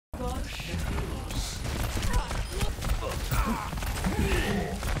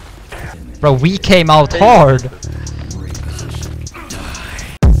Bro, we came out hard.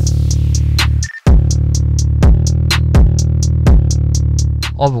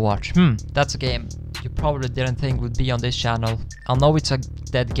 Overwatch, that's a game you probably didn't think would be on this channel. I know it's a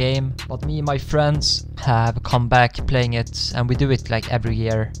dead game, but me and my friends have come back playing it, and we do it like every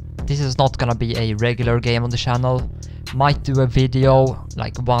year. This is not gonna be a regular game on the channel. Might do a video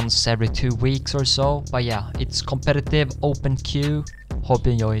like once every 2 weeks or so, but yeah, it's competitive, open queue. Hope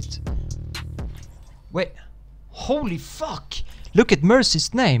you enjoy it. Wait, holy fuck! Look at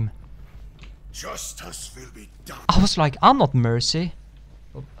Mercy's name. Justice will be done. I was like, I'm not Mercy.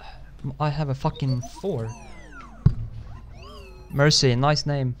 I have a fucking 4. Mercy, nice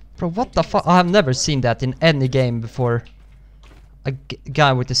name. Bro, what the fuck? I have never seen that in any game before. A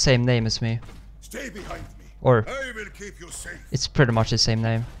guy with the same name as me. Stay behind me. Or I will keep you safe. it's pretty much the same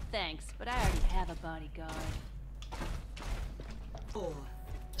name. Thanks, but I already have a bodyguard.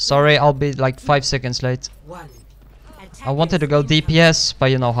 Sorry, I'll be like 5 seconds late. I wanted to go DPS,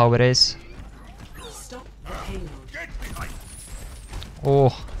 but you know how it is.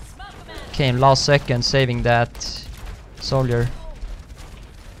 Oh, came last second saving that soldier.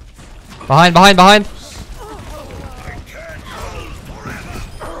 Behind, behind, behind!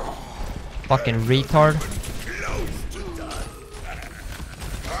 Fucking retard.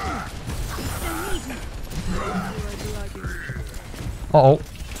 Uh-oh.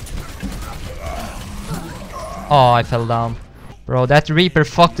 Oh, I fell down. Bro, that Reaper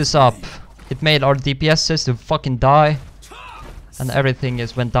fucked us up. It made our DPSs to fucking die. And everything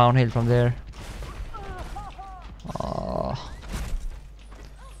just went downhill from there.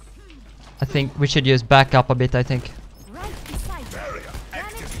 I think we should just back up a bit, I think.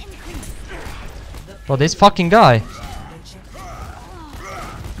 Bro, this fucking guy.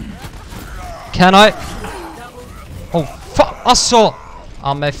 Can I? Oh, fuck! Alltså!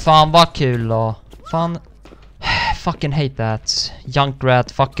 Ja men fan vad kul då. Fan. Fucking hate that.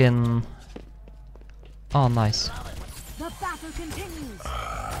 Junkrat fucking... Oh, nice. The battle continues.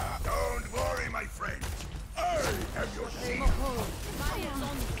 Don't worry, my friend. I have your shield.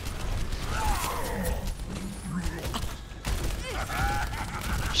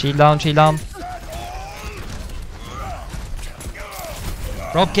 Shield down, shield down.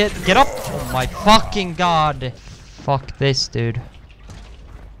 Bro, get up! Oh my fucking god. Fuck this, dude.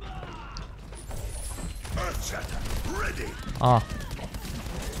 Ah.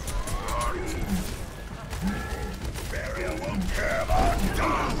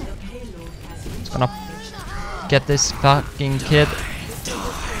 It's gonna get this fucking kid.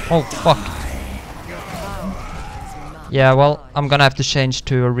 Oh fuck. Yeah, well, I'm gonna have to change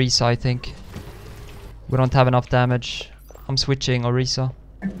to Orisa, I think. We don't have enough damage. I'm switching Orisa.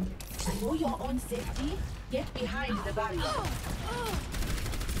 For your own safety, get behind the barrier.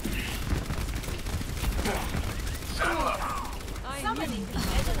 Summoning the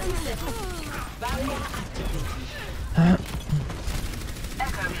barrier activated.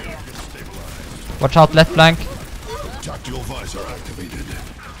 Watch out, left flank. Tactical visor activated.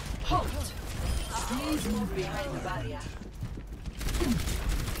 Halt. Please move behind the barrier.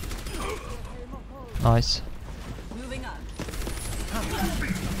 Nice. Moving on.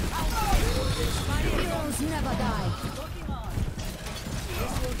 Heroes never die.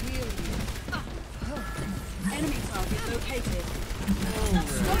 Enemy target located.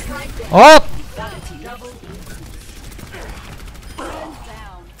 Stop right there. Oh! Vanity double.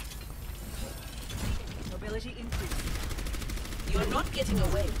 Down. Mobility increased. You're not getting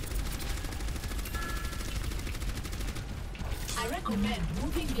away. I recommend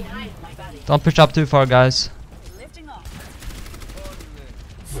moving behind my barrier. Don't push up too far, guys. Lifting off.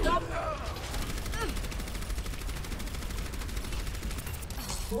 Stop.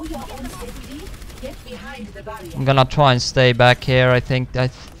 For your own safety, get behind the barrier. I'm gonna try and stay back here, I think. I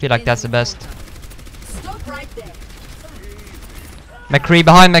feel like that's the best. Stop right there. McCree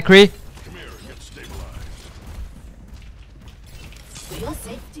behind, McCree! Come here, get stabilized. For your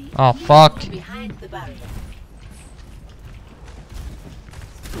safety, Oh, fuck. move behind the barrier.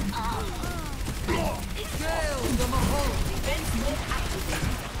 Defense mode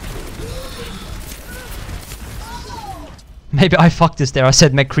activated. Maybe I fucked this there. I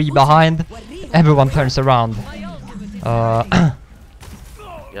said McCree behind. Everyone turns around. Guys.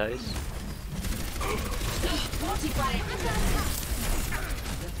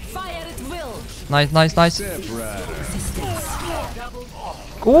 Fire at will. Nice, nice, nice.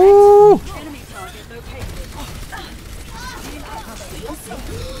 Ooh! Enemy target located.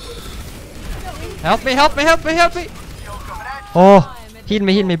 Help me, help me, help me, help me! Oh, Heal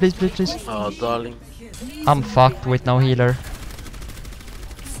me, please, please, please. Oh, darling. I'm fucked with no healer.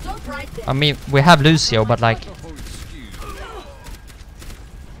 Stop right there. I mean, we have Lucio, but like...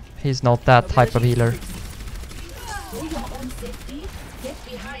 he's not that type of healer. For your own safety, get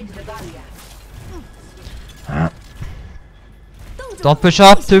behind the barrier. Don't push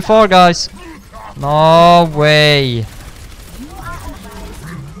up too far, guys. No way. You are advised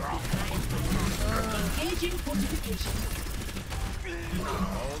to engaging fortification.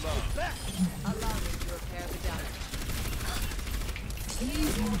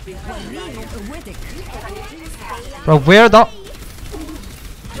 Please move behind barrier. Bro, where the...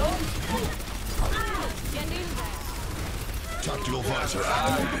 Tactical visor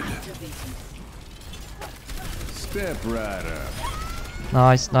activated. Step right up.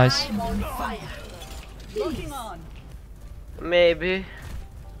 Nice, nice. I'm on fire. Looking on. Maybe.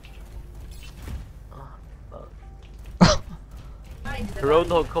 Behind the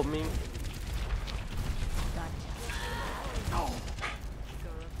Roadhog coming.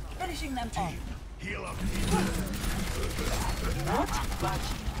 Finishing them off. Heal up.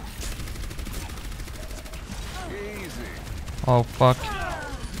 Easy. Oh, fuck.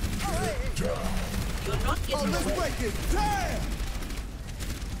 You're not getting away.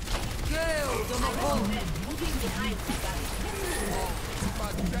 Moving behind the barrier.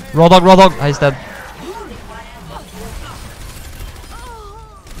 Roadhog, he's dead.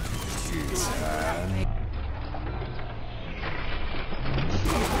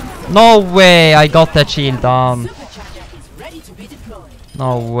 No way, I got that shield down. Supercharger is ready to be deployed.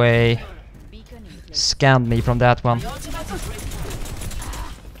 No way. Scammed me from that one. The ultimate is ready.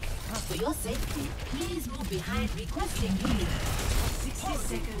 For your safety, please move behind requesting healing. 60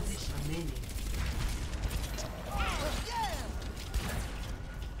 seconds remaining.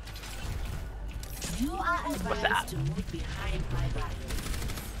 You are advised to move behind my barrier.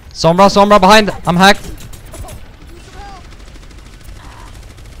 Sombra behind. I'm hacked.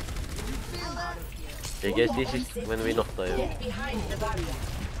 I guess this is when we not die. Get behind the barrier.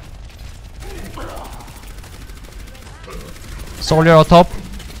 Soldier on top.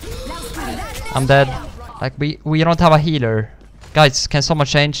 I'm dead. Like we don't have a healer. Guys, can someone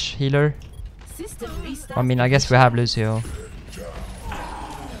change healer? System restart. I mean, I guess we have Lucio.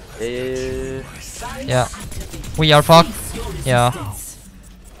 Yeah. We are fucked. Yeah.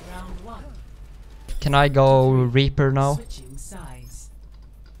 Round 1. Can I go Reaper now? Switching sides.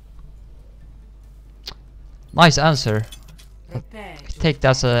 Nice answer. Prepare to Take that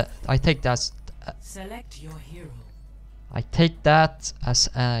as a. I take that. select your hero. I take that as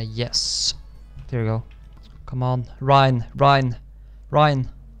a yes. There you go. Come on, Ryan.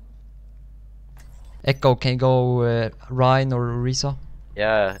 Echo, can you go Ryan or Risa?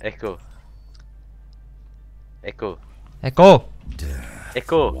 Yeah, Echo. Echo.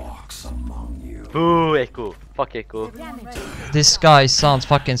 Walks among you. Boo, Echo. Fuck Echo. This guy sounds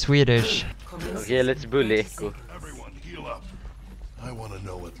fucking Swedish. Okay, let's bully Echo. Everyone, heal up. I want to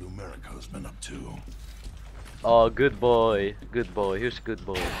know what Lumerico's been up to. Oh, good boy. Good boy. Who's good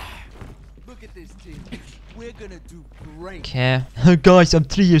boy? Look at this team. We're gonna do great. Okay. Guys, I'm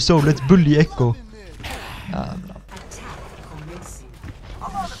 3 years old. Let's bully Echo.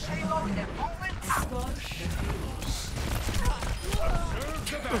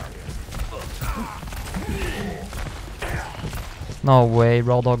 No way,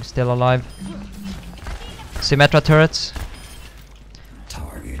 Roadhog's still alive. Symmetra turrets.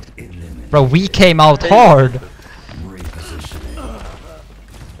 Target eliminated. Bro, we came out hard. Repositioning.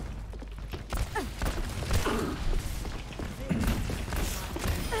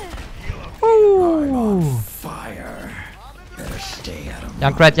 Ooh. Fire. Better stay out of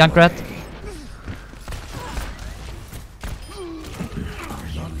Junkrat. Are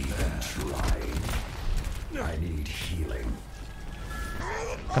you even trying? I need healing.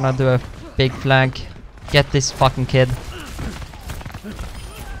 Gonna do a big flank. Get this fucking kid.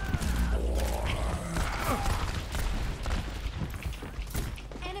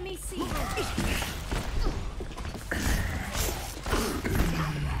 Enemy C.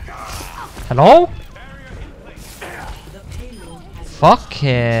 Hello?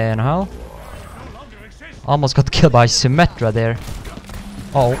 Fucking hell. Almost got killed by Symmetra there.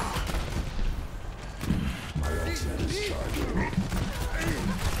 Oh.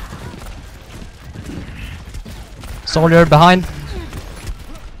 Soldier behind.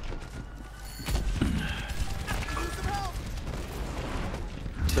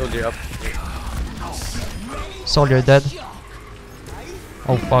 Soldier up. Soldier dead.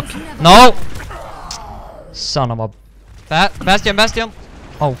 Oh fuck. No! Son of a... Bastion!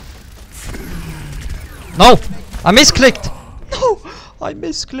 Oh. No! I misclicked! No! I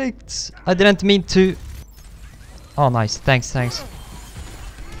misclicked. I didn't mean to. Oh, nice. Thanks, thanks.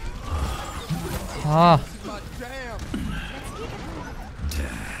 Ah.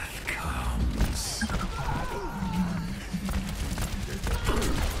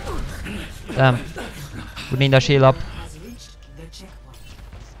 Damn. We need a shield up.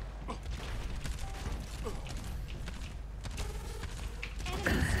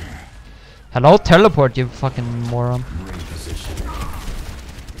 Hello, teleport, you fucking moron.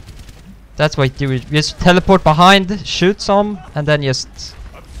 That's what you do. Just teleport behind, shoot some, and then just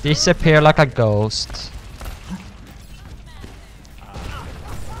disappear like a ghost.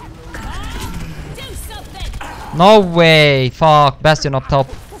 No way! Fuck, Bastion up top.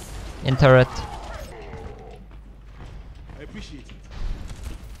 In turret. I appreciate it.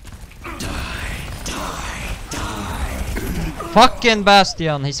 Fucking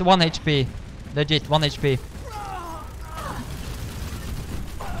Bastion, he's 1 HP. Legit, 1 HP.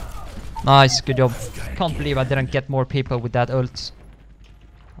 Nice, good job. Can't believe I didn't get more people with that ult.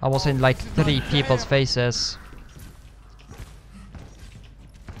 I was in like 3 people's faces.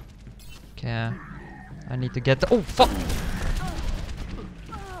 Okay. I need to get the— oh fuck!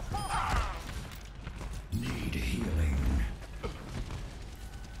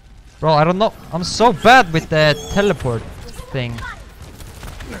 Bro, I don't know. I'm so bad with the teleport thing.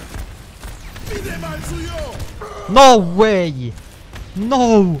 No way!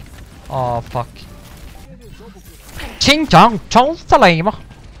 No! Oh fuck. Ching chong chong salama.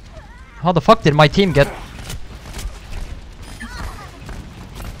 How the fuck did my team get?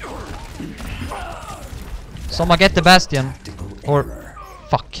 Someone get the Bastion. Or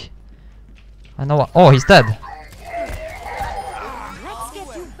fuck. I know what— oh, he's dead. Let's get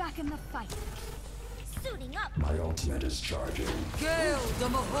you back in the fight. Suiting up. My ultimate is charging.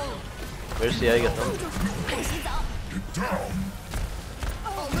 Where's the I get them?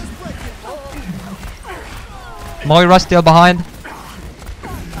 Moira still behind.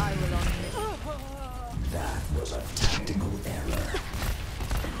 That was a tactical error.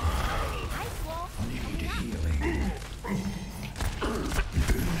 Need healing.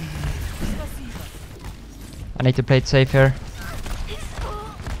 I need to play it safe here.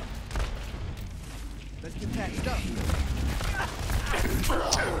 Let's get patched up.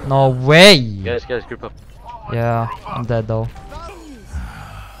 No way! Guys, group up. Yeah, I'm dead though.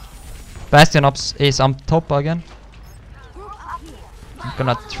 Bastion ups is on top again. I'm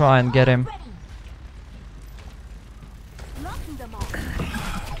gonna try and get him. Locking them all.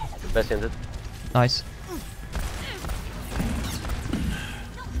 Best ended. Nice.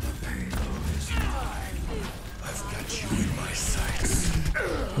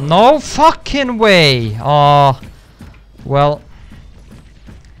 No fucking way! Oh, well.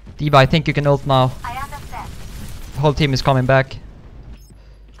 Diva, I think you can ult now. The whole team is coming back.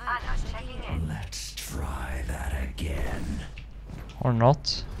 Let's try that again. Or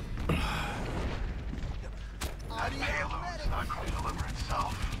not.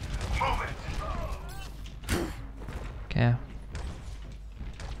 Okay.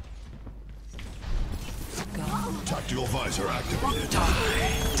 Tactical visor activated.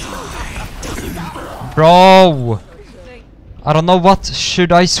 Bro! I don't know what.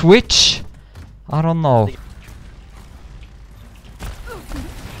 Should I switch? I don't know.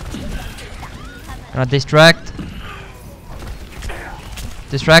 Gonna distract.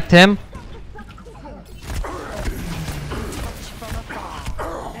 Distract him.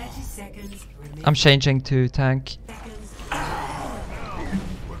 I'm changing to tank.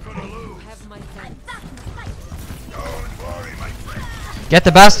 Get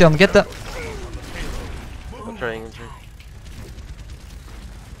the Bastion, get the— I'm trying.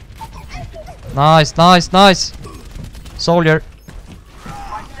 nice, nice, nice. Soldier.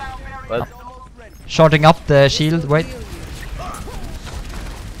 What? Shorting up the shield, wait.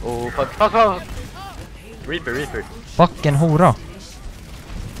 Oh fuck. Reaper. Fucking hora.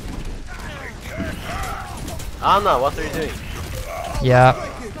 Anna, what are you doing? Yeah.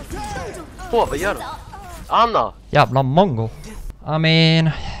 Åh, vad gör du? Anna! Jävla mongo. I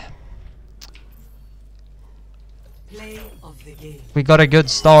mean, we got a good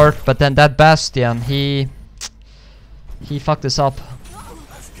start, but then that Bastion, he fucked us up.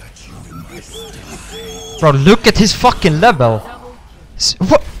 Bro, look at his fucking level.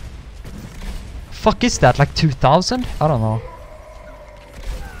 What? Fuck is that? Like 2000? I don't know.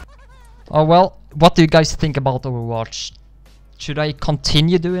 Oh well, what do you guys think about Overwatch? Should I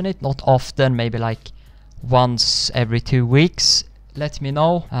continue doing it? Not often, maybe like once every 2 weeks. Let me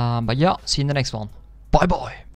know. But yeah, see you in the next one. Bye bye.